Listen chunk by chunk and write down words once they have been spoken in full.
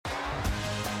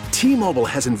T-Mobile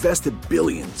has invested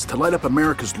billions to light up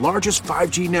America's largest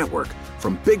 5G network,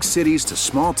 from big cities to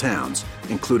small towns,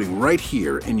 including right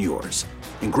here in yours.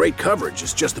 And great coverage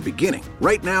is just the beginning.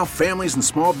 Right now, families and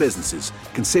small businesses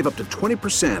can save up to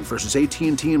 20% versus AT&T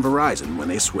and Verizon when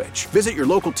they switch. Visit your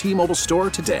local T-Mobile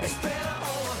store today.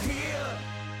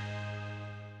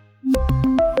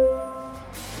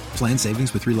 Plan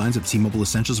savings with 3 lines of T-Mobile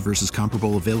Essentials versus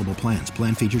comparable available plans.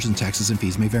 Plan features and taxes and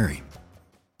fees may vary.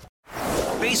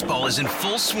 Baseball is in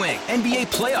full swing. NBA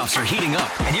playoffs are heating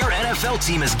up, and your NFL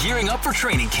team is gearing up for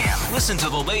training camp. Listen to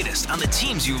the latest on the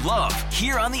teams you love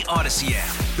here on the Odyssey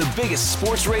app. The biggest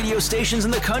sports radio stations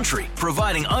in the country,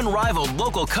 providing unrivaled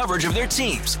local coverage of their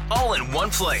teams, all in one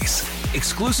place.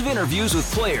 Exclusive interviews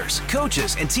with players,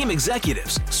 coaches, and team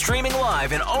executives, streaming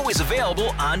live and always available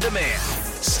on demand.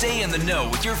 Stay in the know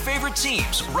with your favorite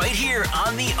teams right here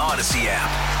on the Odyssey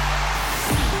app.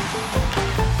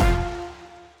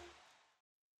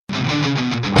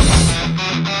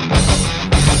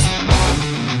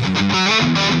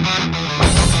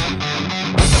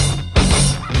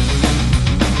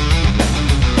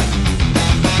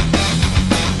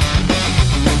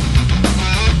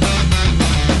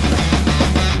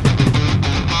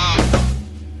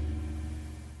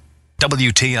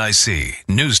 WTIC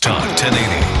News Talk 1080.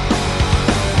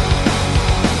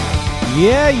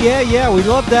 Yeah. We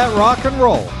love that rock and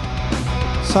roll.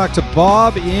 Let's talk to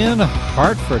Bob in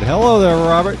Hartford. Hello there,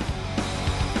 Robert.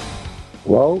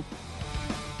 Hello?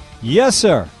 Yes,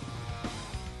 sir.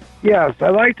 Yes, I'd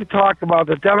like to talk about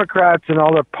the Democrats and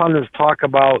all the pundits talk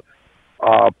about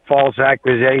false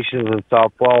accusations and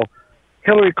stuff. Well,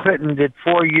 Hillary Clinton did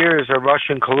 4 years of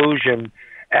Russian collusion,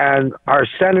 and our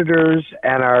senators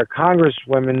and our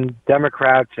congresswomen,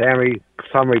 Democrats and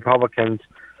some Republicans,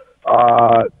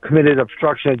 committed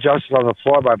obstruction of justice on the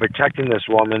floor by protecting this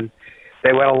woman.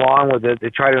 They went along with it.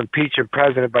 They tried to impeach a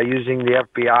president by using the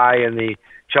FBI and the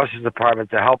Justice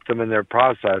Department to help them in their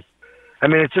process. I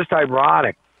mean, it's just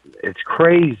ironic. It's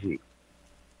crazy.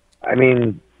 I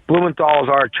mean, Blumenthal is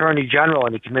our attorney general,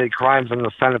 and he committed crimes on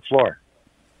the Senate floor.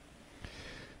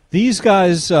 These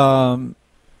guys,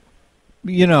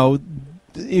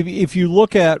 if you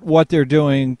look at what they're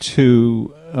doing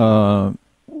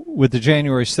with the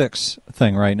January 6th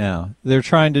thing right now, they're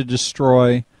trying to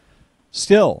destroy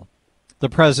still the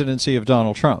presidency of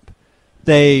Donald Trump.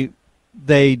 They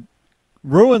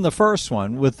ruined the first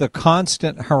one with the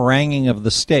constant haranguing of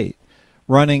the state,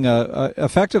 running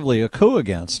effectively a coup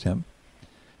against him,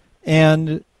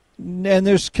 and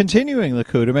there's continuing the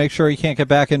coup to make sure he can't get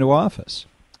back into office.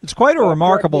 It's quite a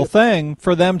remarkable thing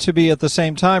for them to be at the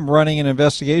same time running an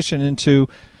investigation into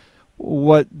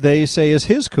what they say is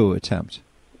his coup attempt.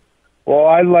 Well,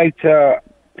 I'd like to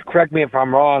correct me if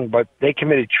I'm wrong, but they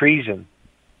committed treason,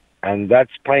 and that's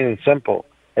plain and simple.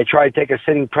 They tried to take a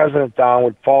sitting president down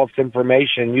with false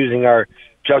information using our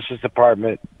Justice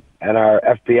Department and our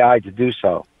FBI to do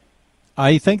so.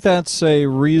 I think that's a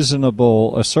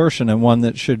reasonable assertion and one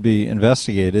that should be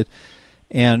investigated,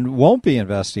 and won't be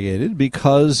investigated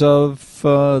because of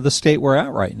the state we're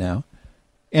at right now.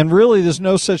 And really, there's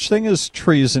no such thing as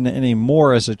treason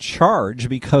anymore as a charge,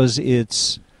 because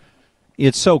it's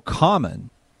so common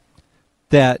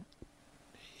that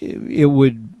it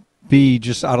would be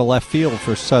just out of left field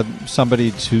for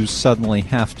somebody to suddenly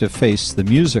have to face the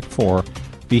music for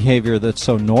behavior that's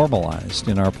so normalized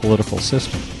in our political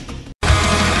system.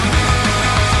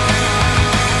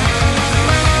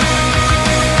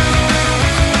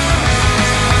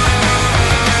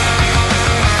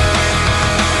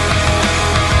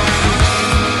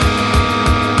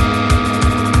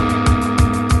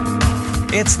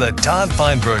 It's the Todd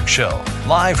Feinberg Show,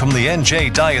 live from the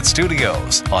NJ Diet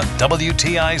Studios on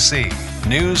WTIC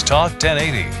News Talk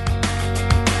 1080.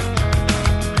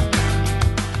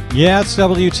 Yeah, it's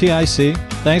WTIC.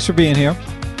 Thanks for being here.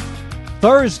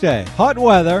 Thursday, hot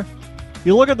weather.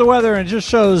 You look at the weather and it just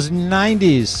shows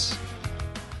 90s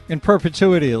in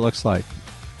perpetuity, it looks like,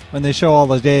 when they show all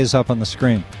the days up on the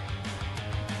screen.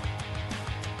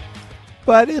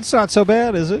 But it's not so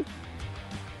bad, is it?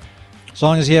 As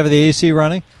long as you have the AC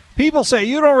running. People say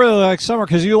you don't really like summer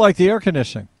because you like the air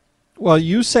conditioning. Well,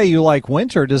 you say you like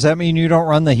winter. Does that mean you don't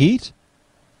run the heat?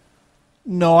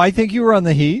 No, I think you run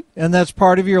the heat, and that's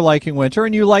part of your liking winter,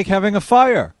 and you like having a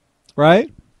fire,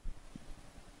 right?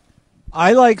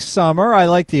 I like summer. I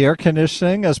like the air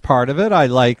conditioning as part of it. I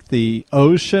like the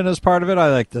ocean as part of it.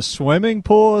 I like the swimming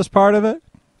pool as part of it.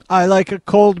 I like a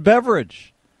cold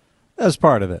beverage as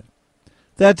part of it.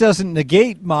 That doesn't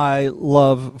negate my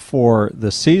love for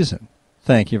the season.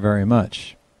 Thank you very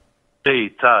much. Hey,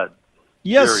 Todd.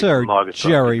 Yes, Jerry sir.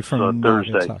 Jerry from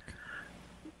Thursday. Naugatuck.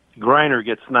 Griner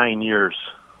gets 9 years.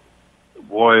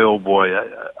 Boy, oh boy.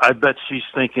 I bet she's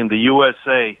thinking the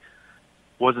USA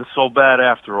wasn't so bad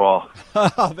after all.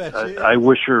 I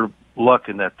wish her luck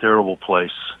in that terrible place.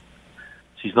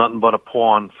 She's nothing but a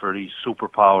pawn for these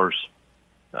superpowers.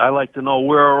 I like to know,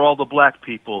 where are all the black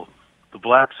people, the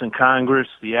blacks in Congress,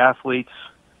 the athletes?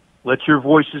 Let your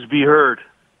voices be heard.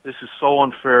 This is so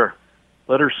unfair.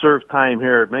 Let her serve time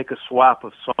here. Make a swap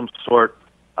of some sort.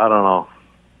 I don't know.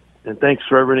 And thanks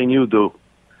for everything you do.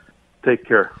 Take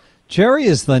care. Jerry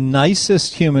is the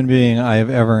nicest human being I have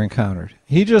ever encountered.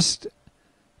 He just,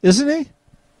 isn't he?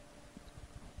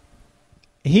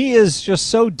 He is just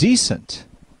so decent.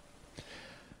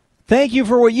 Thank you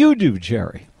for what you do,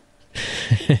 Jerry.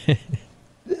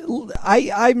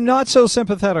 I'm not so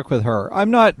sympathetic with her.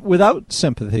 I'm not without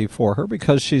sympathy for her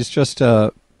because she's just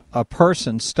a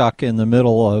person stuck in the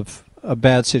middle of a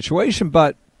bad situation.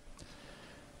 But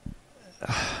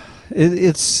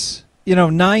it's,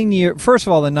 9 years. First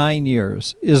of all, the 9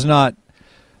 years is not.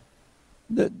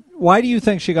 Why do you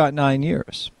think she got 9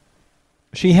 years?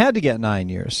 She had to get 9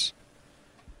 years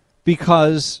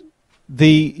because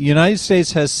the United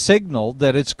States has signaled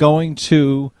that it's going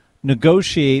to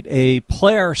negotiate a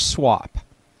player swap.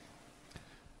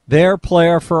 Their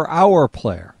player for our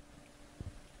player.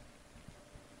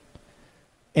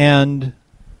 And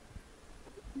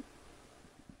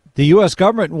the U.S.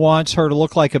 government wants her to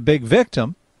look like a big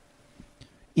victim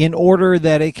in order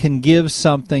that it can give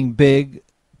something big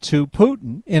to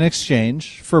Putin in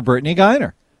exchange for Brittany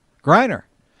Griner.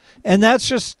 And that's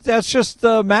just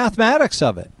the mathematics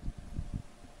of it.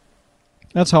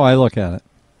 That's how I look at it.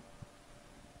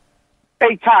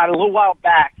 Hey, Todd, a little while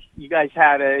back, you guys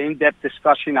had an in-depth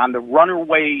discussion on the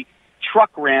runaway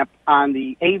truck ramp on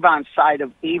the Avon side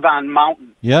of Avon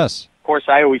Mountain. Yes. Of course,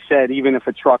 I always said even if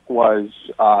a truck was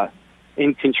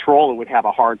in control, it would have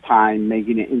a hard time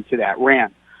making it into that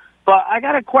ramp. But I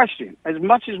got a question. As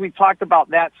much as we talked about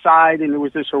that side and there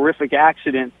was this horrific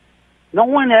accident, no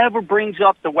one ever brings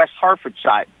up the West Hartford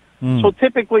side. So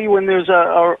typically when there's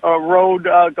a road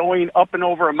going up and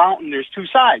over a mountain, there's two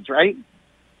sides, right?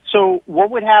 So what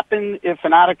would happen if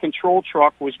an out-of-control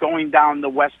truck was going down the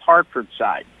West Hartford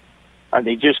side? Are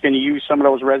they just going to use some of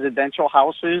those residential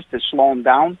houses to slow them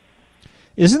down?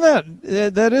 Isn't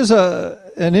that is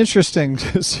an interesting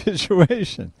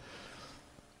situation?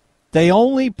 They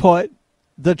only put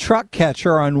the truck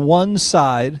catcher on one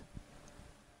side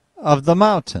of the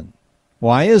mountain.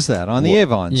 Why is that on the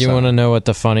Avon side? You want to know what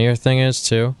the funnier thing is,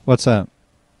 too? What's that?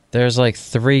 There's like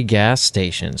 3 gas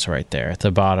stations right there at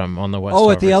the bottom on the west. Oh,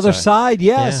 at the other side,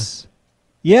 yes.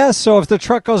 Yeah. Yes, so if the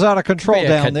truck goes out of control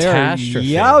down there,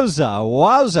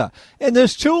 wowza. And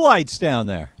there's 2 lights down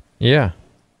there. Yeah.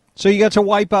 So you got to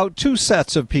wipe out 2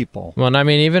 sets of people. Well, I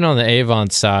mean, even on the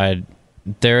Avon side,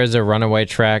 there is a runaway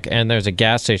track and there's a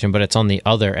gas station, but it's on the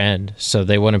other end, so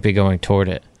they wouldn't be going toward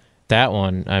it. That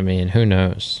one, I mean, who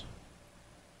knows?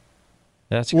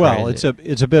 That's crazy. Well, it's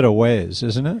a bit of ways,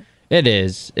 isn't it? It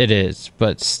is,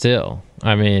 but still,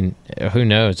 I mean, who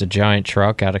knows? A giant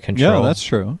truck out of control. Yeah, that's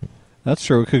true. That's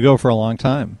true. It could go for a long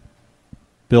time,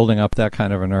 building up that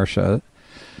kind of inertia.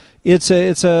 It's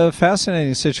a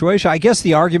fascinating situation. I guess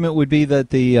the argument would be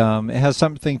that it has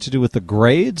something to do with the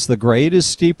grades. The grade is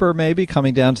steeper, maybe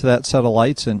coming down to that set of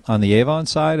lights on the Avon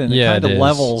side, and it kind of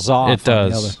levels off. It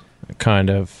does, kind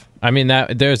of. I mean,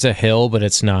 there's a hill, but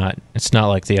it's not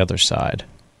like the other side.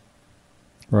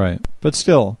 Right. But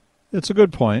still, it's a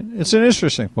good point. It's an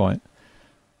interesting point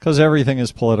because everything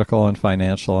is political and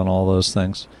financial and all those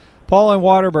things. Paul in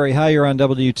Waterbury, hi, you're on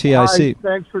WTIC. Hi,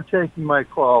 thanks for taking my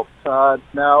call, Todd.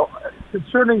 Now,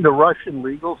 concerning the Russian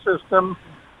legal system,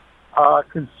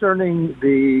 concerning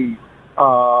the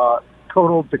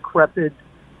total decrepit,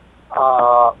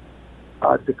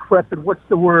 what's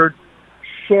the word?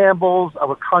 Shambles of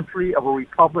a country, of a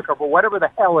republic, of whatever the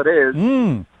hell it is.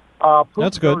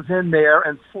 Putin goes in there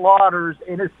and slaughters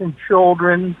innocent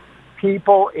children,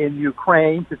 people in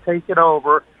Ukraine to take it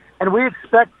over. And we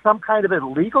expect some kind of a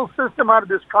legal system out of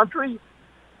this country?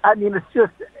 I mean,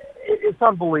 it's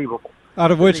unbelievable. Out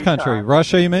of which country?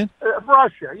 Russia, you mean?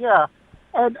 Russia, yeah.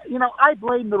 And, I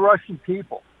blame the Russian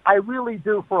people. I really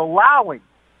do, for allowing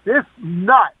this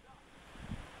nut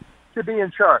to be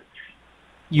in charge.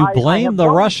 You blame the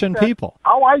Russian people?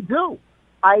 Oh, I do.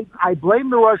 I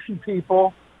blame the Russian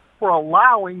people for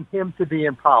allowing him to be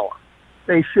in power.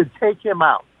 They should take him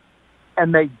out.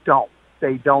 And they don't.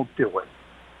 They don't do it.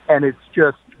 And it's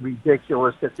just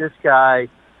ridiculous that this guy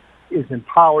is in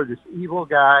power, this evil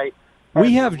guy.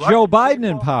 We have Joe Biden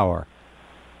in power.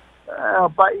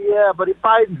 But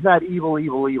Biden's not evil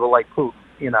like Putin,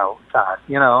 Todd.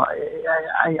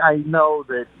 I know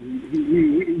that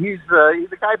he's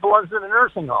the guy belongs in a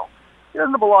nursing home. he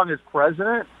doesn't belong as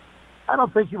president. I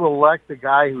don't think you elect a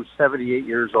guy who's 78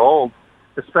 years old,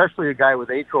 especially a guy with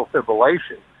atrial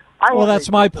fibrillation. Well, that's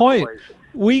my point.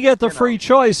 We get the free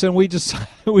choice, and we just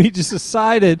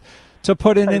decided to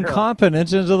put an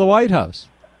incompetence into the White House.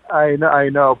 I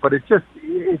know, but it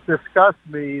disgusts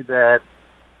me that,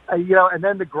 and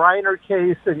then the Griner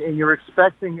case, and you're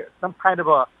expecting some kind of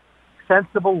a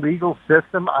sensible legal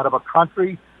system out of a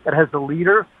country that has a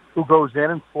leader who goes in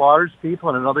and slaughters people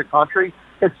in another country.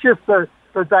 It's just the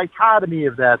dichotomy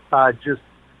of that, Todd, just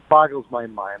boggles my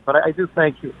mind. But I do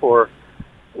thank you for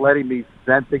letting me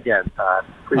vent again, Todd.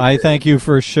 I thank you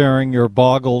for sharing your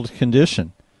boggled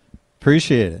condition.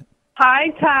 Appreciate it. Hi,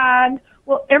 Todd.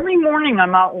 Well, every morning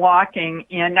I'm out walking,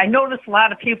 and I notice a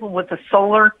lot of people with the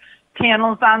solar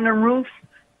panels on their roofs.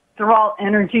 They're all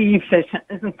energy efficient.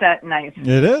 Isn't that nice?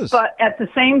 It is. But at the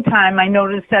same time, I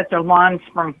noticed that their lawn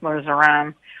sprinklers are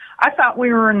on. I thought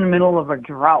we were in the middle of a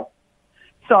drought.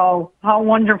 So how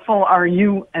wonderful are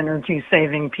you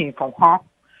energy-saving people, huh?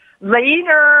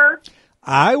 Later.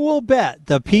 I will bet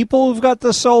the people who've got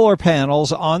the solar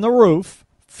panels on the roof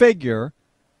figure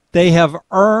they have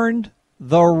earned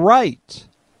the right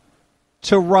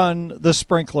to run the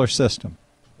sprinkler system.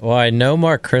 Well, I know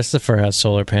Mark Christopher has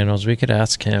solar panels. We could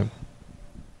ask him.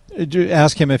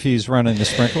 Ask him if he's running the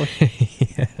sprinkler?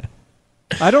 Yeah.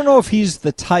 I don't know if he's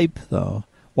the type, though.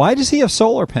 Why does he have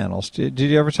solar panels? Did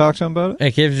you ever talk to him about it?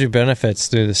 It gives you benefits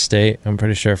through the state, I'm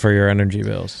pretty sure, for your energy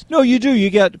bills. No, you do. You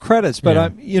get credits,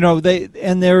 but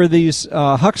there are these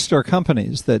huckster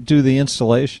companies that do the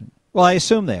installation. Well, I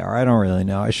assume they are. I don't really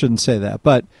know. I shouldn't say that,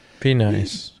 but be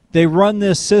nice. They run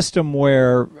this system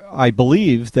where I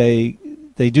believe they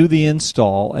do the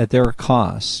install at their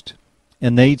cost,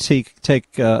 and they take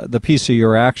the piece of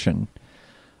your action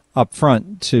up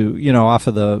front to off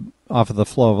of the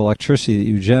flow of electricity that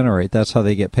you generate. That's how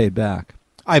they get paid back,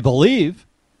 I believe.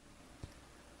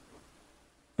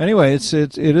 Anyway,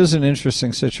 it is an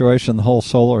interesting situation, the whole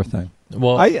solar thing.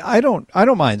 Well, I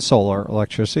don't mind solar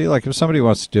electricity. Like if somebody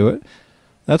wants to do it,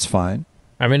 that's fine.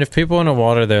 I mean, if people want to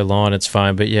water their lawn, it's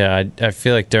fine. But yeah, I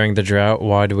feel like during the drought,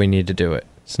 why do we need to do it?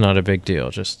 It's not a big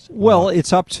deal.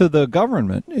 It's up to the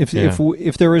government.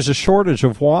 If there is a shortage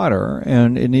of water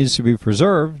and it needs to be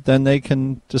preserved, then they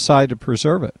can decide to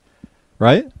preserve it,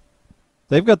 right?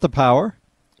 They've got the power.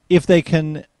 If they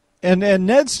can, and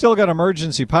Ned's still got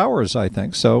emergency powers, I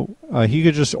think. So he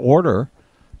could just order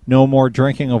no more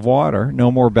drinking of water,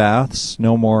 no more baths,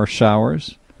 no more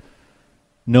showers,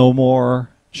 no more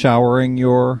showering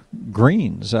your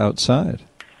greens outside.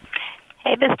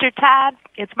 Hey, Mr. Todd,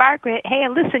 it's Margaret. Hey,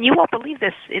 listen, you won't believe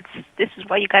this. This is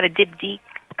why you got to dig deep,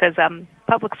 because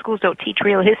public schools don't teach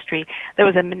real history. There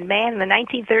was a man in the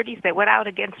 1930s that went out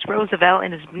against Roosevelt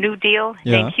in his New Deal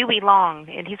named Huey Long,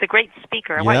 and he's a great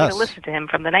speaker. I want you to listen to him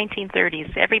from the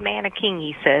 1930s. Every man a king,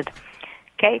 he said.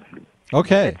 Okay?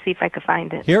 Okay. Let's see if I can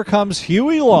find it. Here comes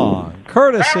Huey Long,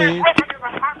 courtesy. There is written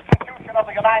in the Constitution of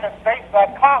the United States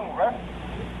that Congress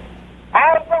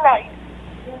has the right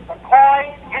to coin,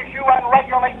 issue, and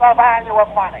regulate the value of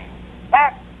money.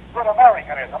 That's good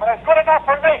Americanism, and it's good enough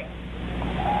for me.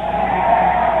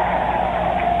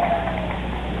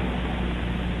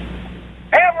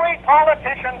 Every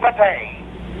politician today,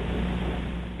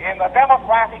 in the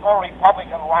Democratic or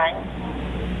Republican ranks,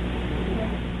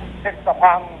 sits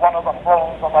upon one of the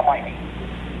thrones of the mighty,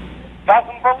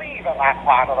 doesn't believe in that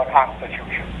part of the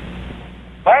Constitution.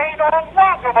 They don't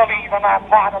want to believe in that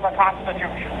part of the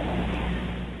Constitution.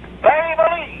 They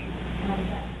believe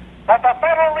that the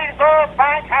Federal Reserve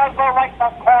Bank has the right to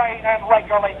coin and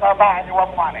regulate the value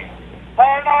of money.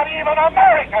 They're not even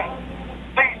Americans,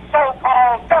 these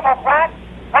so-called Democrats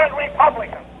and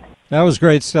Republicans. That was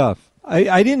great stuff.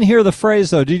 I didn't hear the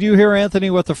phrase, though. Did you hear, Anthony,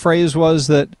 what the phrase was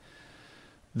that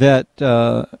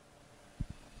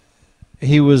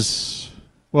he was,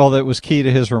 that was key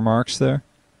to his remarks there?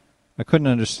 I couldn't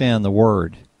understand the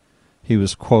word he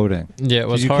was quoting. Yeah, it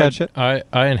was Did you hard. Catch it?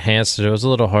 I enhanced it. It was a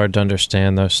little hard to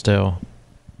understand, though. Still.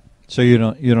 So you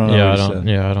don't know. Yeah, what he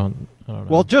said. I don't know.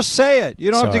 Well, just say it. You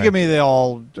don't have to give me the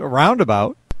all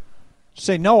roundabout.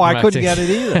 Say no. I couldn't get it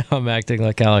either. I'm acting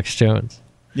like Alex Jones.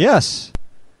 Yes,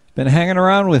 been hanging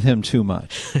around with him too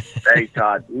much. Hey,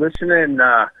 Todd, listening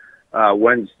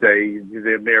Wednesday,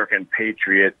 the American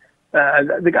Patriot.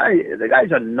 The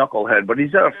guy's a knucklehead, but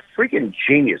he's a freaking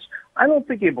genius. I don't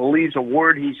think he believes a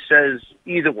word he says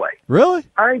either way. Really?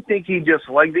 I think he just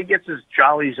he gets his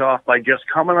jollies off by just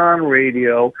coming on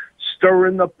radio,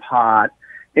 stirring the pot,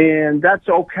 and that's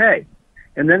okay.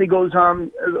 And then he goes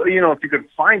on, if you could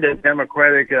find a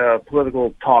Democratic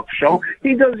political talk show,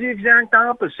 he does the exact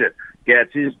opposite.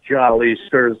 Gets his jollies,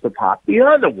 stirs the pot the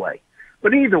other way.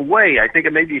 But either way, I think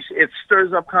it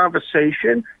stirs up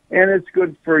conversation, and it's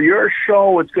good for your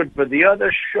show, it's good for the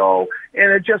other show,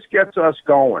 and it just gets us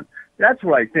going. That's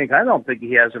what I think. I don't think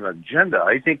he has an agenda.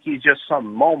 I think he's just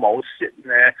some Momo sitting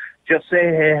there just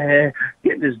saying, hey,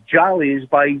 getting his jollies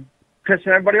by pissing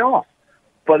everybody off.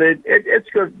 But it's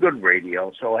good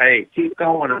radio. So, hey, keep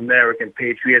going, American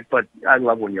Patriot. But I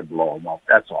love when you blow them up.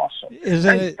 That's awesome.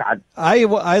 Isn't it?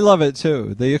 I love it,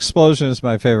 too. The explosion is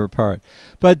my favorite part.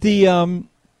 But do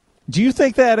you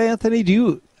think that,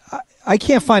 Anthony? I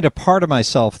can't find a part of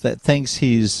myself that thinks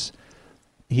he's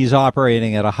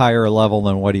operating at a higher level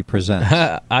than what he presents.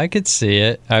 I could see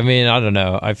it. I mean, I don't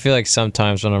know. I feel like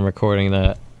sometimes when I'm recording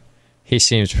that, he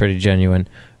seems pretty genuine.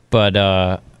 But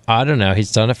I don't know.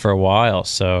 He's done it for a while,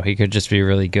 so he could just be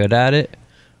really good at it.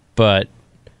 But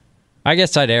I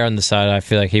guess I'd err on the side. I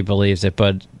feel like he believes it.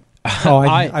 But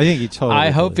I think he totally I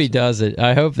hope he does it.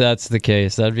 I hope that's the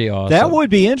case. That'd be awesome. That would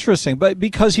be interesting, but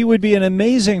because he would be an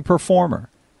amazing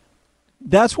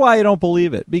That's why I don't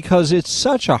believe it, because it's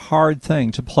such a hard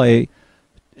thing to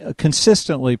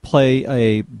consistently play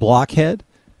a blockhead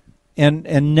and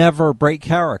never break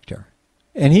character.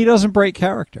 And he doesn't break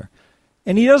character.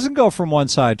 And he doesn't go from one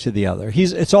side to the other.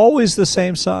 It's always the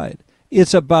same side.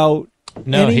 It's about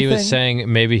anything. He was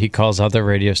saying maybe he calls other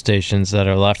radio stations that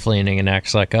are left-leaning and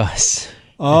acts like us.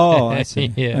 Oh, I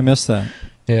see. Yeah. I missed that.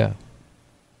 Yeah.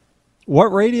 What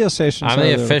radio stations I'm are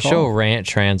the there official rant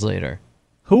translator.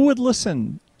 Who would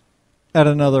listen at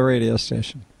another radio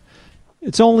station?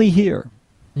 It's only here.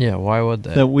 Yeah, why would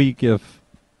they? That we give.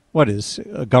 What is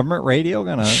a government radio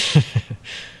going to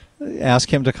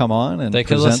ask him to come on and they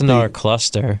could listen to our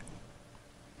cluster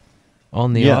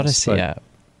on the Odyssey app.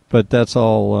 But that's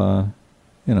all.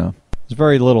 There's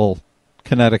very little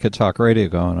Connecticut talk radio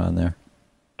going on there.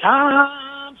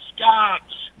 Tom Scott.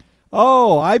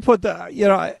 Oh, I put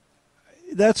the.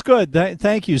 That's good.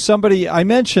 Thank you. I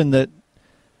mentioned that.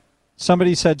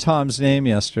 Somebody said Tom's name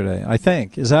yesterday, I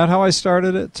think. Is that how I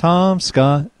started it? Tom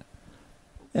Scott.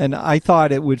 And I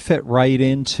thought it would fit right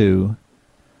into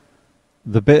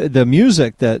the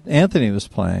music that Anthony was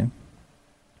playing,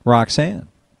 Roxanne.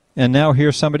 And now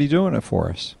here's somebody doing it for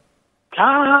us.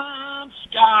 Tom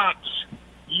Scott,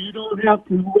 you don't have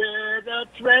to wear the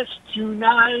dress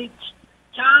tonight.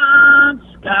 Tom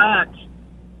Scott,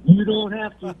 you don't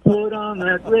have to put on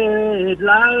that red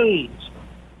light.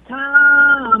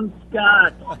 Tom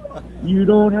Scott, you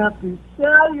don't have to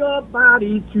sell your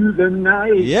body to the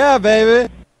night. Yeah, baby.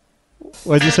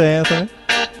 What'd you say, Anthony?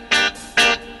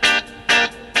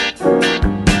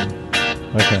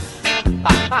 Okay.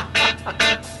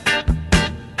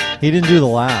 He didn't do the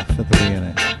laugh at the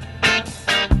beginning.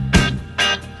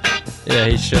 Yeah,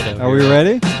 he should have. Are we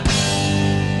ready?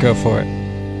 Go for it.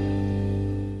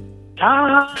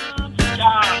 Tom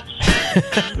Scott,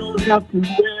 you don't have to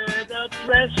wear the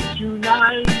dress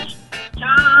tonight.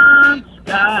 Tom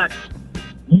Scott,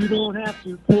 you don't have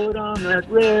to put on that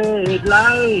red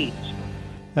light.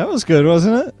 That was good,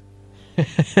 wasn't it?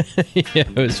 Yeah,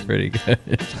 it was pretty good.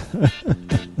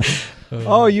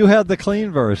 Oh, you had the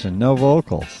clean version. No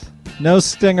vocals. No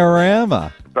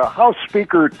stingorama. The House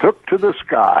Speaker took to the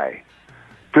sky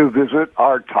to visit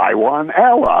our Taiwan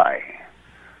ally.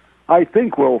 I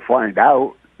think we'll find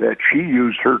out that she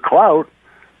used her clout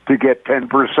to get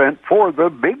 10% for the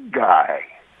big guy.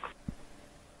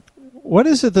 What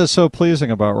is it that's so pleasing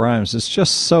about rhymes? It's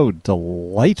just so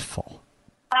delightful.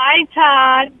 Hi,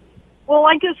 Todd. Well,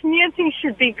 I guess Nancy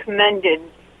should be commended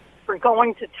for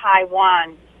going to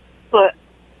Taiwan, but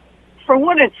for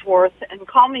what it's worth, and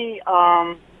call me,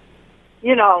 a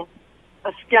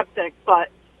skeptic, but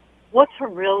what's her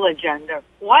real agenda?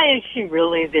 Why is she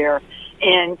really there?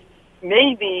 And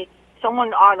maybe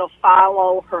someone ought to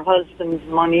follow her husband's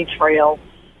money trail,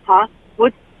 huh?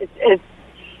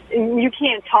 You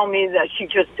can't tell me that she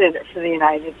just did it for the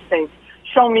United States.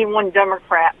 Show me one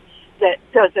Democrat that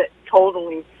does it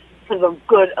totally for the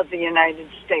good of the United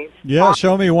States. Yeah,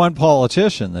 show me one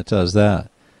politician that does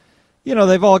that.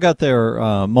 They've all got their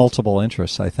multiple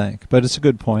interests, I think, but it's a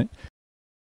good point.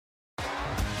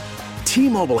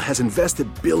 T-Mobile has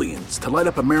invested billions to light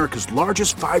up America's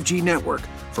largest 5G network,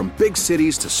 from big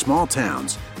cities to small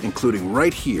towns, including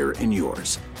right here in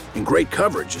yours. And great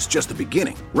coverage is just the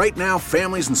beginning. Right now,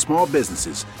 families and small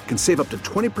businesses can save up to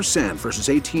 20% versus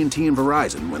AT&T and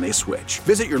Verizon when they switch.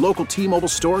 Visit your local T-Mobile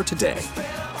store today.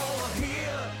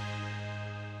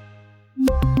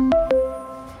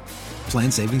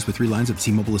 Plan savings with 3 lines of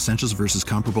T-Mobile Essentials versus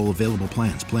comparable available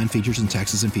plans. Plan features and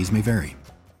taxes and fees may vary.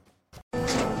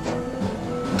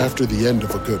 After the end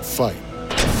of a good fight,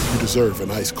 you deserve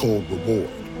an ice-cold reward.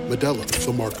 Modelo is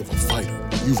the mark of a fighter.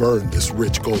 You've earned this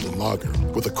rich golden lager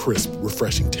with a crisp,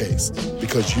 refreshing taste.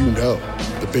 Because you know,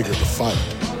 the bigger the fight,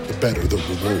 the better the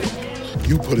reward.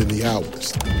 You put in the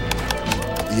hours,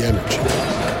 the energy,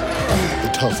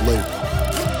 the tough labor.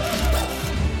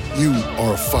 You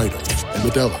are a fighter, and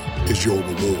Modelo is your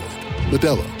reward.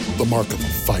 Modelo, the mark of a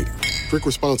fighter. Drink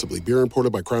responsibly. Beer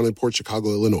imported by Crown Imports, Chicago,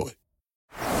 Illinois.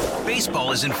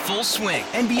 Baseball is in full swing.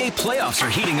 NBA playoffs are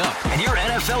heating up, and your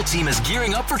NFL team is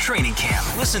gearing up for training camp.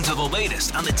 Listen to the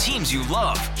latest on the teams you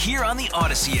love here on the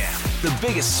Odyssey app. The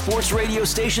biggest sports radio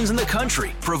stations in the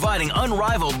country, providing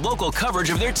unrivaled local coverage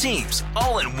of their teams,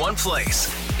 all in one place.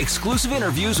 Exclusive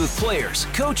interviews with players,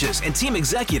 coaches, and team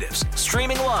executives,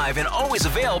 streaming live and always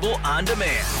available on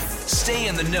demand. Stay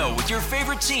in the know with your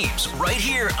favorite teams right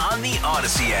here on the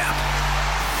Odyssey app.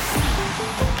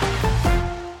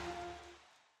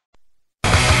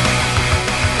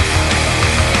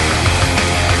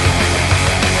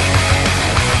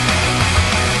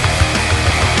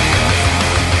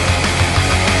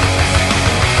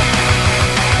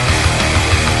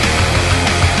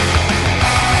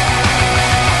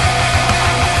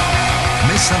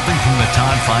 Something from the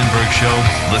Todd Feinberg Show?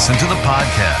 Listen to the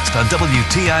podcast on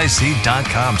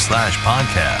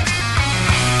WTIC.com/podcast.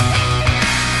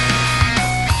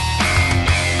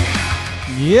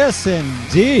 Yes,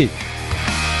 indeed.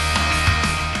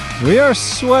 We are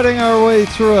sweating our way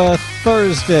through a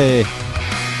Thursday,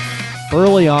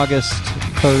 early August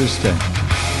Thursday.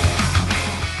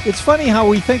 It's funny how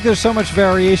we think there's so much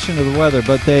variation of the weather,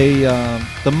 but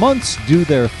the months do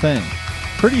their thing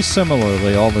pretty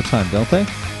similarly all the time, don't they?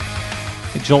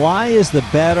 July is the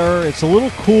better, it's a little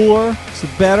cooler, it's the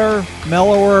better,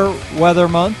 mellower weather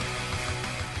month.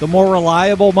 The more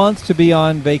reliable month to be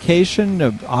on vacation.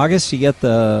 August, you get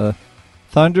the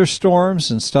thunderstorms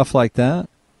and stuff like that.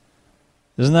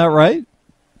 Isn't that right?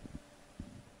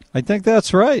 I think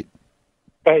that's right.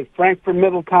 Hey, Frank from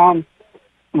Middletown.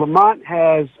 Lamont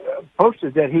has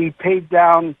posted that he paid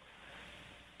down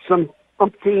some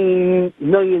 $15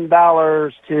 million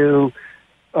to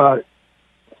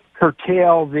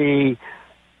curtail the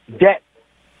debt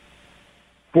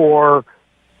for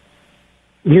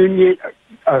union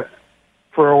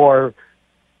for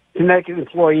Connecticut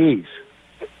employees.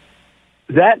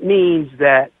 That means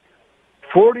that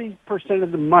 40%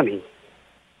 of the money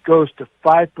goes to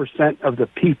 5% of the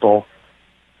people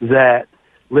that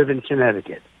live in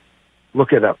Connecticut.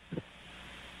 Look it up.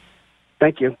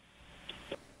 Thank you.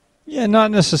 Yeah, not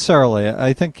necessarily.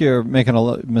 I think you're making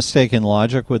a mistake in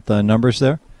logic with the numbers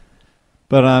there.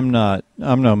 But I'm not.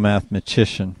 I'm no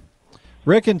mathematician.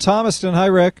 Rick in Thomaston. Hi,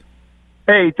 Rick.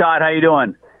 Hey, Todd. How you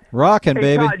doing? Rocking, hey,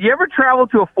 baby. Todd, you ever travel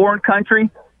to a foreign country?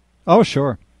 Oh,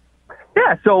 sure.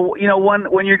 Yeah. So,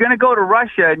 when you're going to go to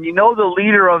Russia and the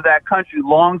leader of that country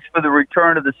longs for the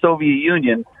return of the Soviet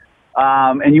Union,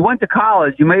 and you went to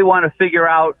college, you may want to figure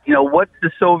out, what's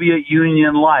the Soviet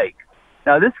Union like?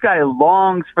 Now, this guy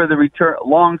longs for the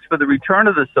return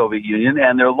of the Soviet Union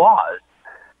and their laws.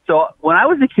 So when I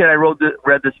was a kid, I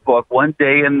read this book, One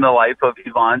Day in the Life of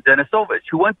Ivan Denisovich,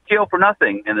 who went to jail for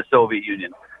nothing in the Soviet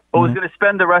Union, but was going to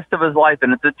spend the rest of his life.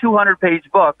 And it's a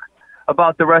 200-page book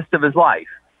about the rest of his life,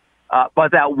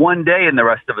 about that one day in the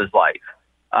rest of his life.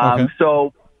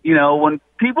 So, when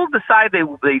people decide they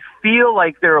feel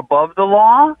like they're above the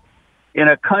law in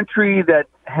a country that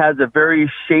has a very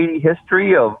shady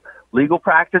history of legal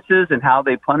practices and how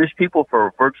they punish people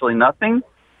for virtually nothing,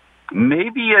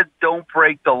 maybe you don't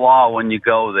break the law when you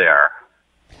go there.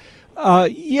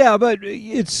 Yeah, but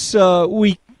it's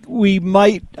we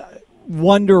might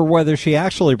wonder whether she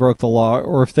actually broke the law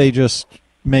or if they just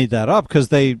made that up, because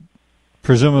they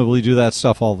presumably do that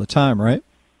stuff all the time, right?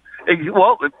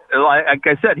 Well, like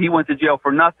I said, he went to jail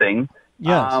for nothing.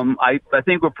 Yes. I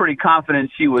think we're pretty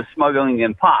confident she was smuggling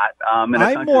in pot. I'm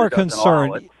more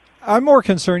concerned.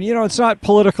 It's not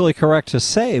politically correct to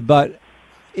say, but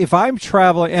if I'm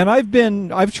traveling, and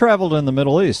I've traveled in the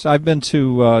Middle East. I've been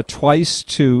to twice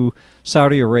to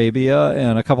Saudi Arabia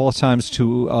and a couple of times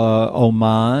to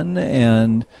Oman,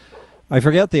 and I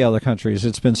forget the other countries.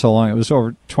 It's been so long. It was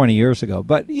over 20 years ago.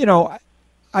 But,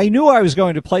 I knew I was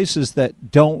going to places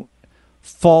that don't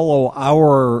follow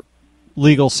our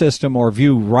legal system or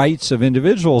view rights of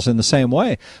individuals in the same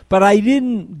way. But I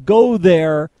didn't go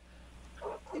there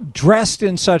dressed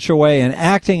in such a way and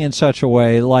acting in such a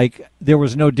way like there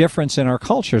was no difference in our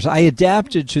cultures. I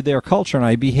adapted to their culture, and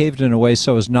I behaved in a way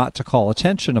so as not to call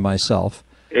attention to myself.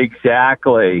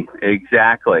 Exactly.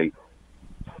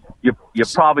 You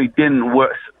probably didn't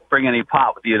bring any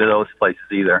pot with you to those places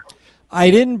either. I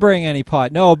didn't bring any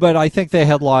pot. No, but I think they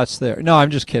had lots there. No,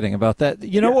 I'm just kidding about that.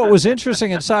 You know what was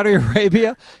interesting in Saudi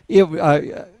Arabia?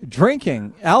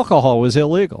 Drinking alcohol was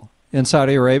illegal in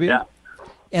Saudi Arabia. Yeah.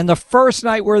 And the first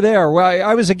night we're there,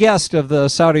 I was a guest of the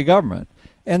Saudi government,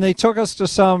 and they took us to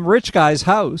some rich guy's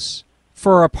house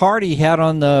for a party he had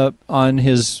on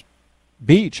his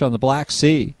beach on the Black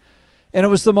Sea. And it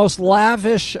was the most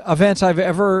lavish event I've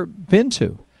ever been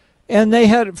to. And they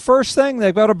had, first thing,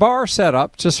 they've got a bar set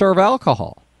up to serve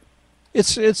alcohol.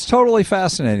 It's totally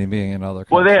fascinating being in other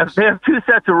countries. Well, they have two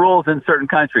sets of rules in certain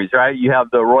countries, right? You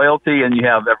have the royalty and you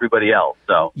have everybody else.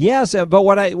 So yes, but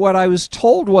what I was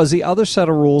told was the other set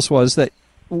of rules was that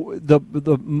the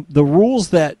rules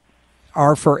that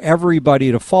are for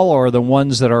everybody to follow are the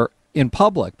ones that are in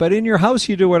public. But in your house,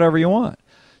 you do whatever you want.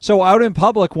 So out in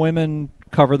public, women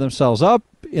cover themselves up.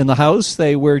 In the house,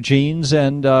 they wear jeans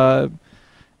and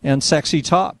sexy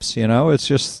tops. You know, it's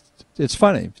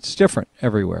funny. It's different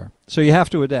everywhere. So you have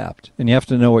to adapt, and you have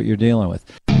to know what you're dealing with.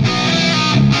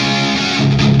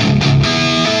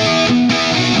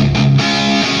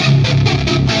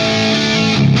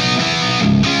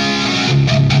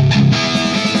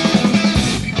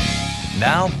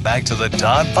 Now, back to the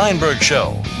Todd Feinberg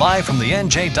Show, live from the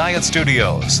NJ Diet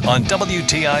Studios on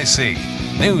WTIC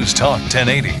News Talk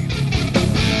 1080.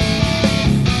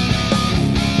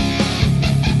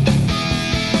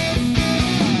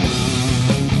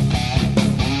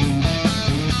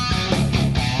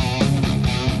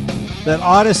 That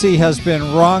Odyssey has been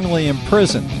wrongly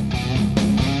imprisoned,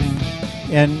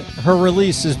 and her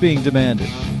release is being demanded.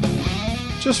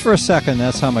 Just for a second,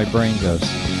 that's how my brain goes.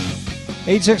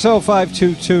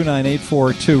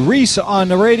 860-522-9842. Reese on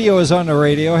the radio is on the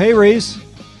radio. Hey, Reese.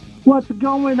 What's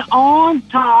going on,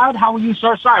 Todd? How are you,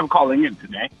 sir? Sorry I'm calling in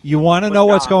today. You want to know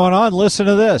what's going on? Listen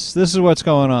to this. This is what's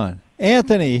going on.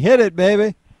 Anthony, hit it,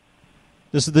 baby.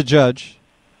 This is the judge.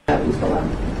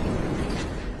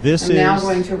 This I'm now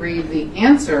going to read the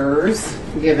answers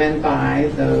given by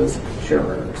those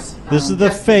jurors. This is the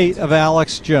fate of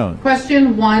Alex Jones.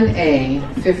 Question 1A,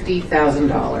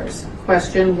 $50,000.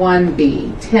 Question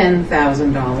 1B,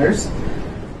 $10,000.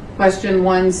 Question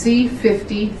 1C,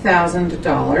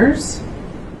 $50,000.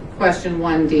 Question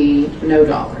 1D, no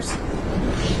dollars.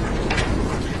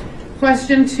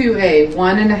 Question 2A,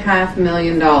 $1.5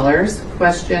 million.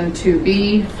 Question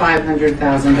 2B,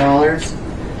 $500,000.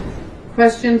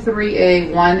 Question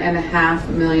 3A, $1.5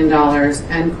 million,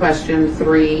 and question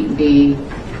 3B,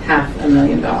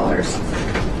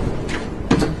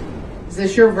 $500,000. Is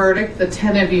this your verdict? The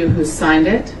 10 of you who signed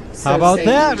it. How about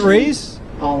that, Reese?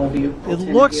 All of you. It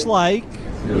looks like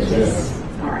All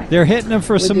right. They're hitting them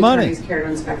for some money. Would the attorneys care to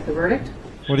inspect the verdict?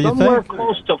 What do you Somewhere think?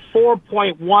 close to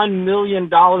 $4.1 million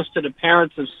to the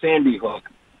parents of Sandy Hook,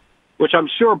 which I'm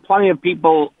sure plenty of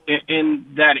people in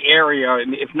that area,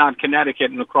 if not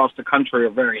Connecticut and across the country, are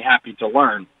very happy to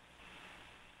learn.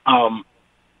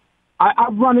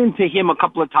 I've run into him a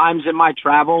couple of times in my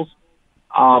travels,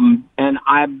 and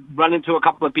I've run into a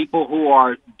couple of people who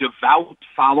are devout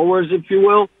followers, if you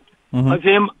will, of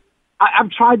him. I've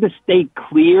tried to stay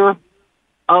clear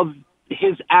of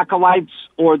his acolytes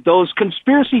or those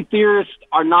conspiracy theorists.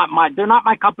 They're not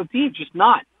my cup of tea, just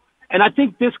not. And I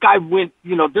think this guy went,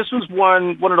 this was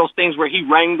one of those things where he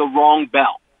rang the wrong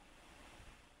bell.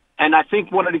 And I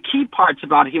think one of the key parts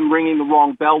about him ringing the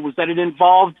wrong bell was that it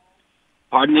involved,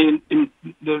 pardon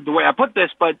the way I put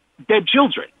this, but dead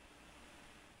children.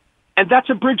 And that's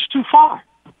a bridge too far.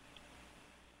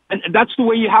 And that's the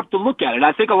way you have to look at it.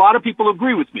 I think a lot of people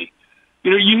agree with me.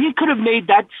 He could have made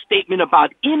that statement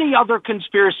about any other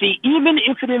conspiracy, even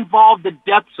if it involved the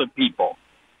deaths of people.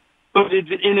 But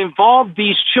it involved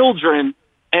these children,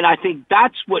 and I think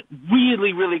that's what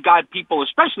really, really got people,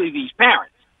 especially these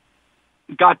parents,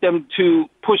 got them to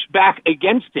push back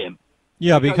against him.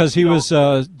 Yeah, because he was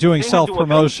doing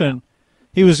self-promotion.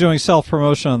 He was doing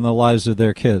self-promotion on the lives of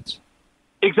their kids.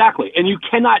 Exactly. And you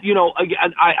cannot,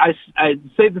 I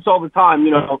say this all the time,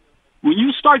 when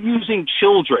you start using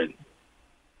children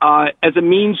as a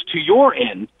means to your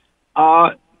end,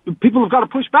 people have got to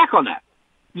push back on that.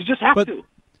 You just have to.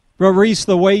 But Reese,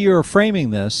 the way you're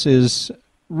framing this is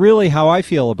really how I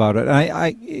feel about it.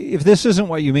 If this isn't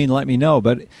what you mean, let me know.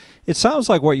 But it sounds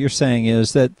like what you're saying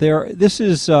is that this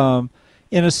is, in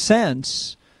a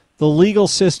sense, the legal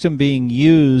system being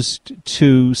used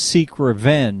to seek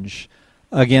revenge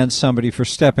against somebody for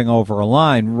stepping over a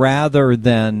line rather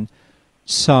than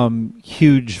some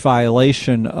huge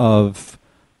violation of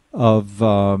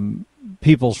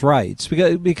people's rights,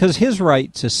 because his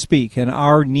right to speak and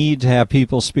our need to have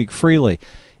people speak freely,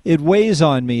 it weighs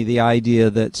on me the idea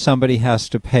that somebody has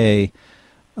to pay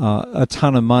a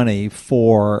ton of money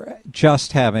for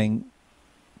just having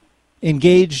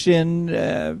engaged in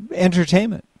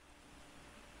entertainment.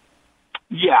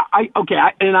 Yeah, I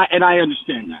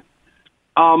understand that.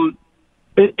 And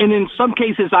in some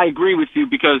cases, I agree with you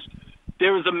because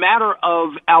there is a matter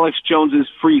of Alex Jones's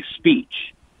free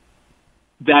speech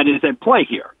that is at play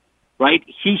here, right?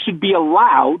 He should be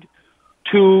allowed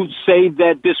to say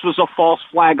that this was a false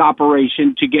flag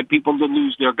operation to get people to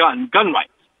lose their gun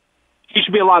rights. He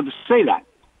should be allowed to say that.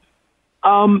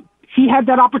 He had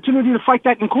that opportunity to fight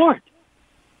that in court.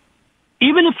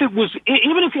 Even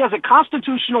if he has a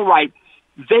constitutional right,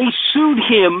 they sued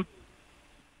him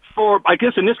for, I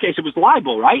guess in this case it was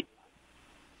libel, right?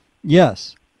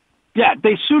 Yes. Yeah,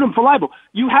 they sued him for libel.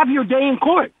 You have your day in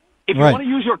court. If you Right. want to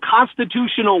use your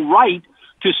constitutional right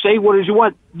to say what it is you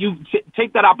want, you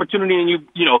take that opportunity and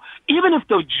you know, even if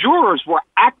the jurors were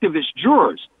activist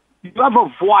jurors, you have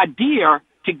a voir dire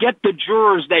to get the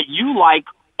jurors that you like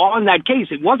on that case.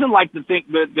 It wasn't like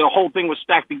the whole thing was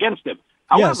stacked against him.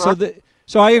 However, Yeah,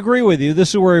 so I agree with you. This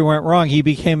is where he went wrong. He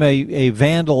became a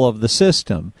vandal of the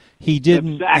system. He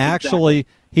didn't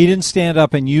he didn't stand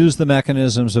up and use the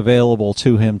mechanisms available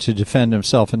to him to defend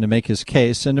himself and to make his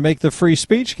case and to make the free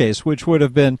speech case, which would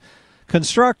have been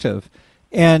constructive.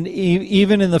 And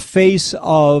even in the face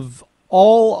of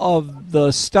all of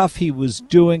the stuff he was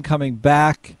doing coming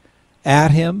back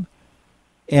at him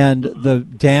and the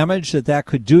damage that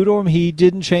could do to him, he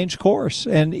didn't change course.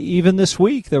 And even this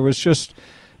week, there was just,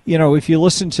 you know, if you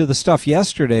listen to the stuff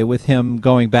yesterday with him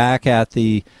going back at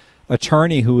the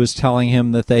attorney who was telling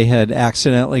him that they had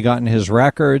accidentally gotten his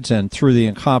records and through the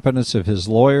incompetence of his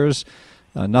lawyers,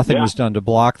 nothing was done to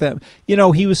block them. You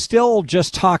know, he was still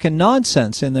just talking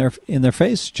nonsense in their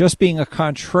face, just being a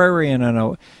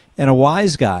contrarian and a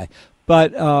wise guy.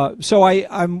 But so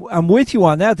I'm with you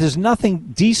on that. There's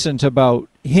nothing decent about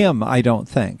him, I don't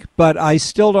think. But I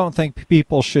still don't think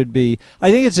people should be. I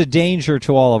think it's a danger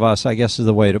to all of us, I guess is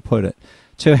the way to put it.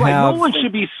 To have no one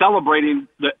should be celebrating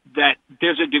that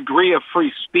there's a degree of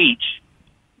free speech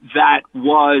that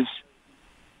was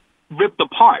ripped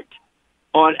apart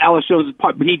on Alex Jones'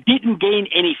 part, but he didn't gain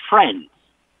any friends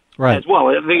as well.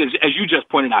 I think, as you just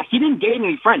pointed out, he didn't gain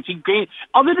any friends. He gained,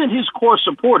 other than his core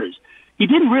supporters, he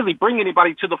didn't really bring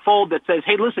anybody to the fold that says,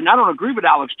 hey, listen, I don't agree with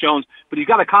Alex Jones, but he's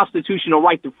got a constitutional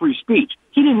right to free speech.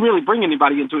 He didn't really bring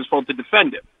anybody into his fold to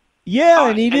defend him. Yeah,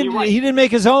 and he didn't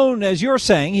make his own, as you're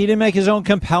saying, he didn't make his own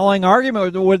compelling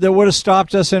argument that would have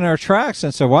stopped us in our tracks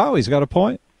and said, wow, he's got a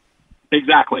point.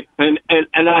 Exactly. And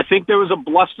I think there was a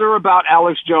bluster about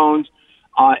Alex Jones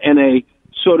and a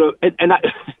sort of,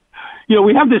 you know,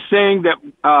 we have this saying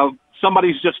that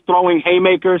somebody's just throwing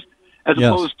haymakers as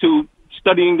opposed to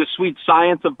studying the sweet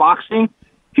science of boxing.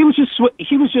 He was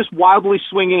just wildly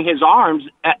swinging his arms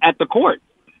at the court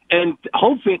and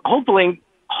hopefully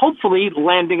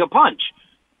landing a punch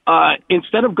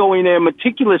instead of going there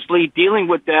meticulously dealing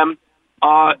with them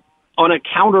on a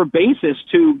counter basis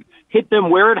to hit them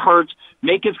where it hurts,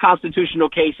 make his constitutional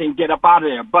case, and get up out of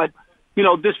there. But, you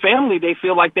know, this family, they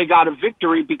feel like they got a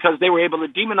victory because they were able to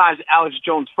demonize Alex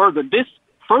Jones further. This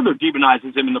further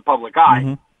demonizes him in the public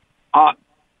eye.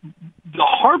 The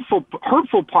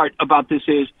hurtful part about this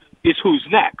is who's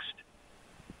next.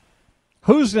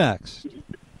 Who's next?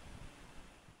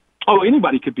 Oh,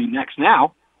 anybody could be next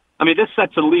now. I mean, this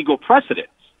sets a legal precedent.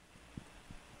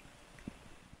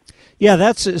 Yeah,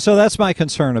 that's my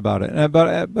concern about it.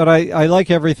 But I like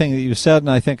everything that you said,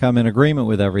 and I think I'm in agreement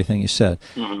with everything you said.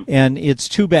 And it's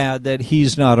too bad that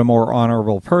he's not a more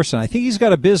honorable person. I think he's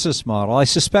got a business model. I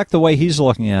suspect the way he's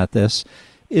looking at this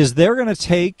is they're going to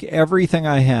take everything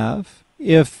I have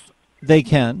if they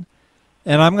can,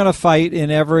 and I'm going to fight in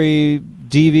every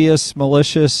devious,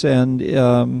 malicious,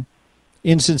 and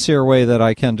insincere way that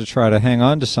I can to try to hang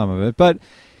on to some of it. But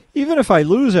even if I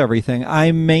lose everything,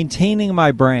 I'm maintaining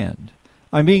my brand.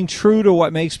 I'm being true to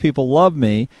what makes people love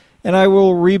me, and I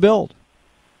will rebuild.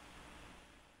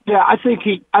 Yeah, I think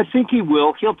he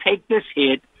will. He'll take this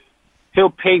hit. He'll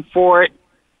pay for it,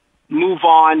 move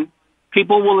on.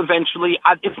 People will eventually,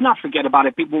 if not forget about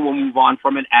it, people will move on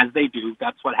from it as they do.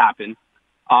 That's what happened.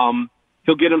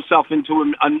 He'll get himself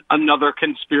into another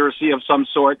conspiracy of some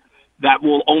sort that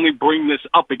will only bring this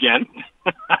up again,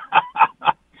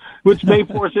 which may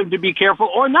force him to be careful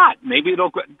or not. Maybe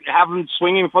it'll have him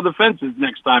swinging for the fences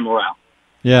next time around.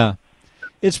 Yeah.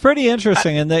 It's pretty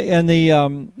interesting, and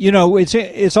the you know,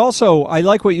 it's also, I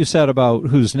like what you said about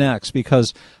who's next,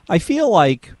 because I feel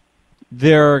like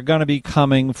they're going to be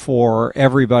coming for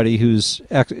everybody who's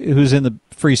in the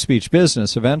free speech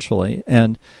business eventually,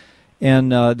 and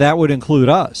that would include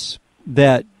us.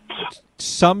 That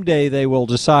someday they will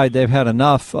decide they've had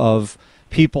enough of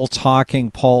people talking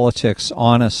politics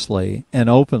honestly and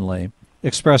openly,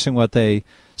 expressing what they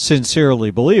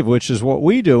sincerely believe, which is what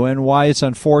we do, and why it's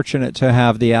unfortunate to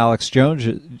have the Alex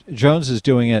Joneses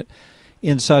doing it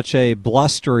in such a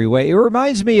blustery way. It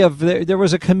reminds me of, there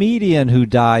was a comedian who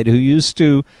died who used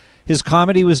to, his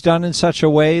comedy was done in such a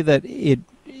way that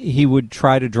he would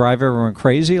try to drive everyone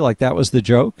crazy, like that was the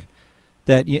joke,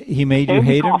 that he made you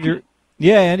hate him.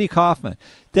 Yeah, Andy Kaufman.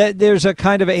 That there's a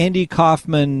kind of Andy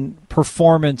Kaufman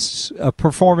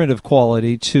performative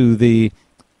quality to the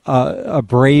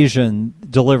abrasion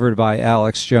delivered by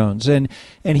Alex Jones, and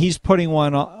he's putting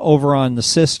one over on the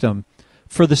system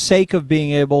for the sake of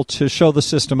being able to show the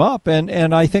system up,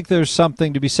 and I think there's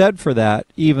something to be said for that,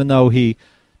 even though he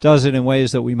does it in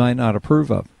ways that we might not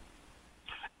approve of.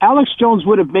 Alex Jones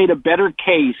would have made a better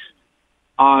case.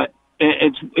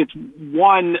 It's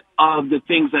one of the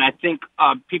things that I think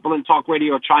people in talk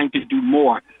radio are trying to do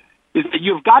more, is that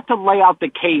you've got to lay out the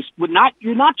case.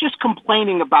 You're not just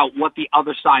complaining about what the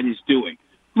other side is doing.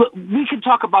 Look, we can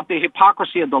talk about the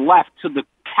hypocrisy of the left till the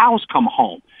cows come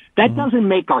home. That doesn't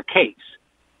make our case.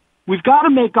 We've got to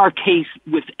make our case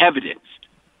with evidence.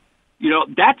 You know,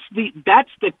 that's the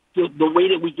way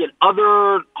that we get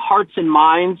other hearts and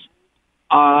minds,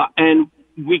 and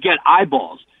we get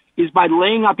eyeballs, is by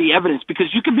laying out the evidence,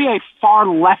 because you can be a far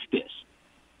leftist.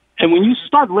 And when you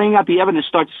start laying out the evidence,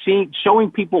 start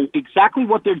showing people exactly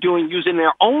what they're doing using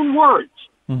their own words,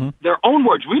 their own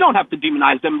words. We don't have to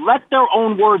demonize them. Let their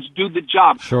own words do the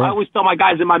job. Sure. I always tell my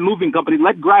guys in my moving company,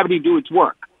 let gravity do its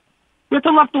work. We have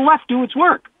to let the left do its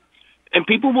work. And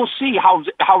people will see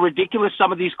how ridiculous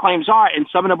some of these claims are. And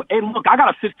some of them, hey, look, I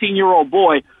got a 15-year-old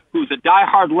boy who's a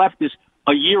diehard leftist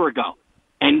a year ago,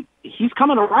 and he's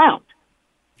coming around.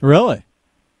 Really?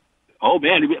 Oh,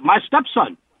 man, my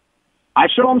stepson. I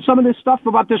show him some of this stuff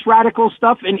about this radical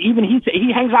stuff, and even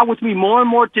he hangs out with me more and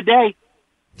more today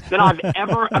than I've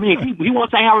ever. I mean, he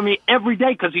wants to hang out with me every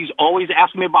day because he's always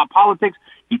asking me about politics.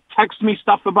 He texts me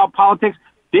stuff about politics.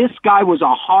 This guy was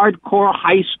a hardcore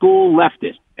high school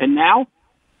leftist, and now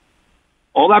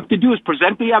all I have to do is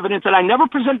present the evidence, and I never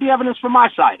present the evidence from my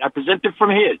side. I present it from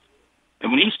his.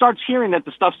 And when he starts hearing that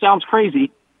the stuff sounds crazy,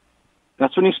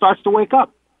 that's when he starts to wake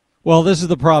up. Well, this is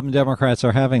the problem Democrats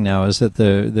are having now, is that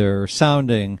they're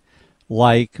sounding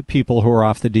like people who are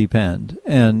off the deep end,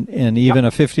 and even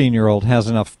a 15-year-old has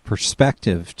enough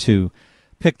perspective to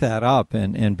pick that up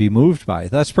and be moved by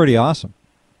it. That's pretty awesome.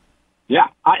 Yeah,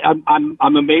 I'm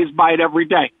amazed by it every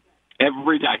day.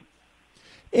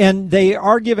 And they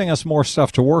are giving us more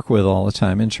stuff to work with all the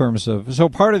time in terms of, so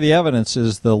part of the evidence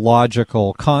is the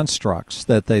logical constructs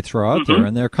that they throw out there,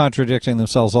 and they're contradicting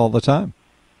themselves all the time.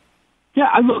 Yeah,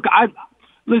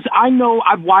 listen, I know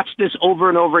I've watched this over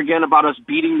and over again about us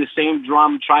beating the same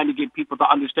drum, trying to get people to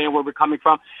understand where we're coming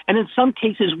from. And in some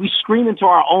cases, we scream into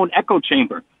our own echo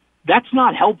chamber. That's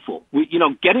not helpful.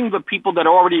 Getting the people that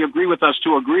already agree with us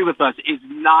to agree with us is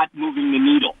not moving the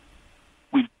needle.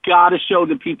 We've got to show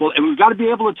the people, and we've got to be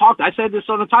able to talk. I said this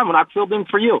all the time when I filled in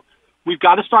for you. We've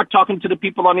got to start talking to the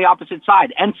people on the opposite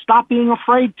side and stop being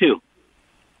afraid to.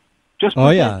 Just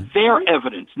present their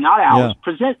evidence, not ours. Yeah.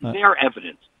 Present their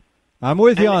evidence. I'm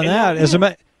with you on that. As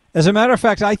a matter of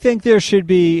fact, I think there should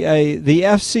be the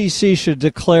FCC should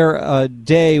declare a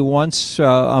day once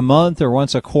a month or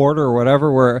once a quarter or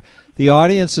whatever, where the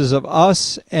audiences of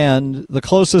us and the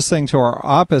closest thing to our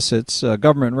opposites,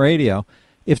 government radio,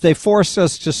 if they forced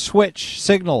us to switch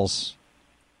signals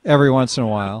every once in a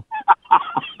while.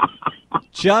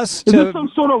 Is this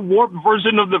some sort of warped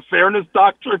version of the fairness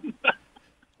doctrine?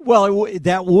 Well,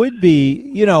 that would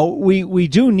be, we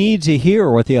do need to hear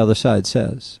what the other side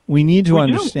says. We need to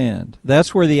understand.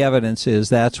 That's where the evidence is.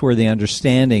 That's where the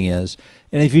understanding is.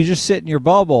 And if you just sit in your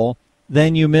bubble,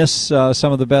 then you miss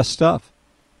some of the best stuff.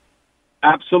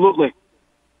 Absolutely.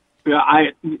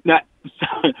 Yeah,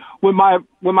 when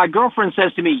my girlfriend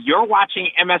says to me, "You're watching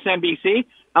MSNBC,"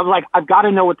 I'm like, I've got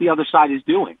to know what the other side is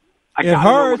doing. I got to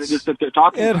know what it is that they're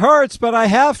talking about. It hurts, but I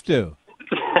have to.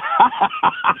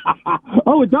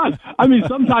 Oh, it does. I mean,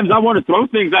 sometimes I want to throw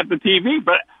things at the TV,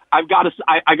 but I got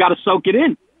to soak it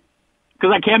in,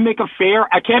 because I can't make a fair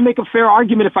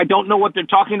argument if I don't know what they're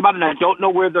talking about and I don't know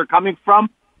where they're coming from.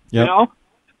 Yep.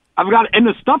 And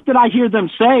the stuff that I hear them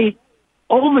say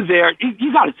over there,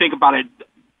 you got to think about it,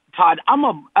 Todd.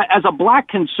 As a black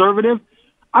conservative,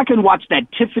 I can watch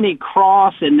that Tiffany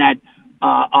Cross and that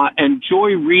and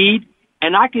Joy Reid,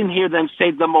 and I can hear them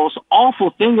say the most awful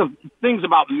things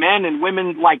about men and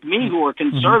women like me who are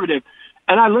conservative,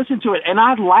 and I listen to it and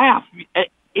I laugh.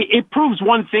 It proves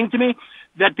one thing to me,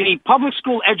 that the public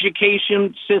school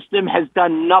education system has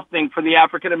done nothing for the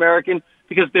African American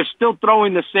because they're still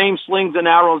throwing the same slings and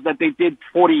arrows that they did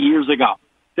 40 years ago.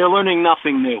 They're learning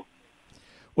nothing new.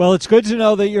 Well, it's good to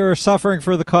know that you're suffering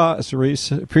for the cause,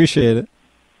 Reese. Appreciate it.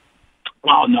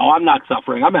 Oh, no, I'm not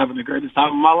suffering. I'm having the greatest time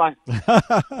of my life.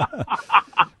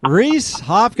 Reese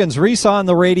Hopkins,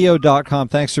 ReeseOnTheRadio.com.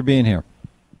 Thanks for being here.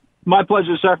 My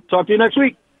pleasure, sir. Talk to you next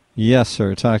week. Yes,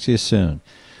 sir. Talk to you soon.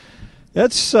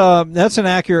 That's an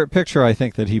accurate picture, I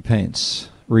think, that he paints.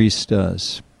 Reese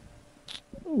does.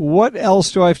 What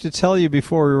else do I have to tell you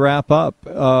before we wrap up?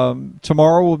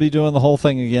 Tomorrow we'll be doing the whole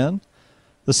thing again.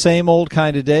 The same old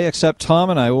kind of day, except Tom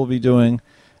and I will be doing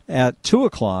at 2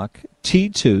 o'clock,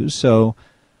 T2, so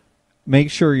make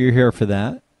sure you're here for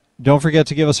that. Don't forget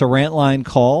to give us a rant line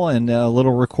call and a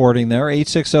little recording there,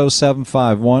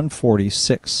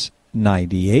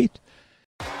 860-751-4698.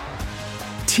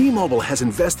 T-Mobile has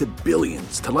invested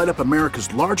billions to light up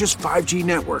America's largest 5G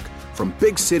network, from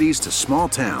big cities to small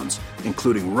towns,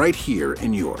 including right here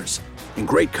in yours. And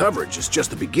great coverage is just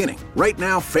the beginning. Right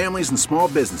now, families and small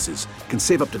businesses can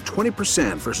save up to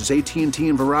 20% versus AT&T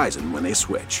and Verizon when they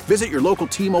switch. Visit your local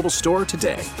T-Mobile store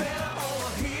today.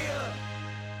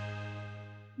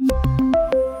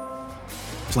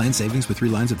 Plan savings with 3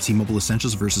 lines of T-Mobile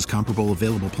Essentials versus comparable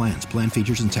available plans. Plan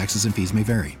features and taxes and fees may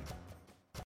vary.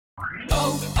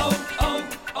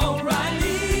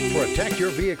 Protect your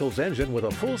vehicle's engine with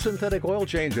a full synthetic oil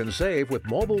change and save with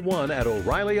Mobil 1 at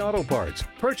O'Reilly Auto Parts.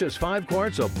 Purchase 5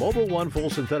 quarts of Mobil 1 full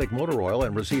synthetic motor oil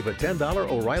and receive a $10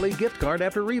 O'Reilly gift card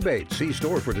after rebate. See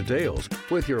store for details.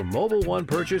 With your Mobil 1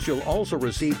 purchase, you'll also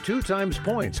receive 2 times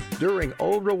points during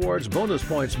O Rewards Bonus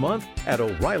Points Month at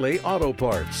O'Reilly Auto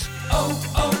Parts.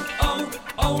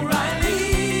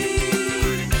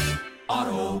 O'Reilly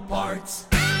Auto Parts.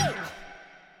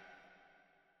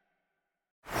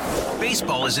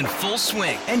 Baseball is in full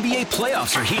swing. NBA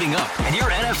playoffs are heating up, and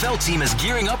your NFL team is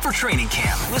gearing up for training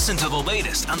camp. Listen to the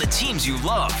latest on the teams you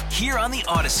love here on the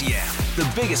Odyssey app.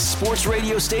 The biggest sports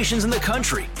radio stations in the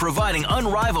country, providing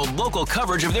unrivaled local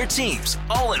coverage of their teams,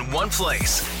 all in one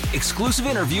place. Exclusive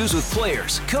interviews with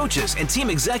players, coaches, and team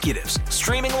executives,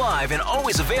 streaming live and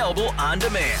always available on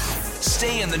demand.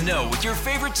 Stay in the know with your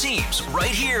favorite teams right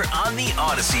here on the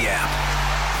Odyssey app.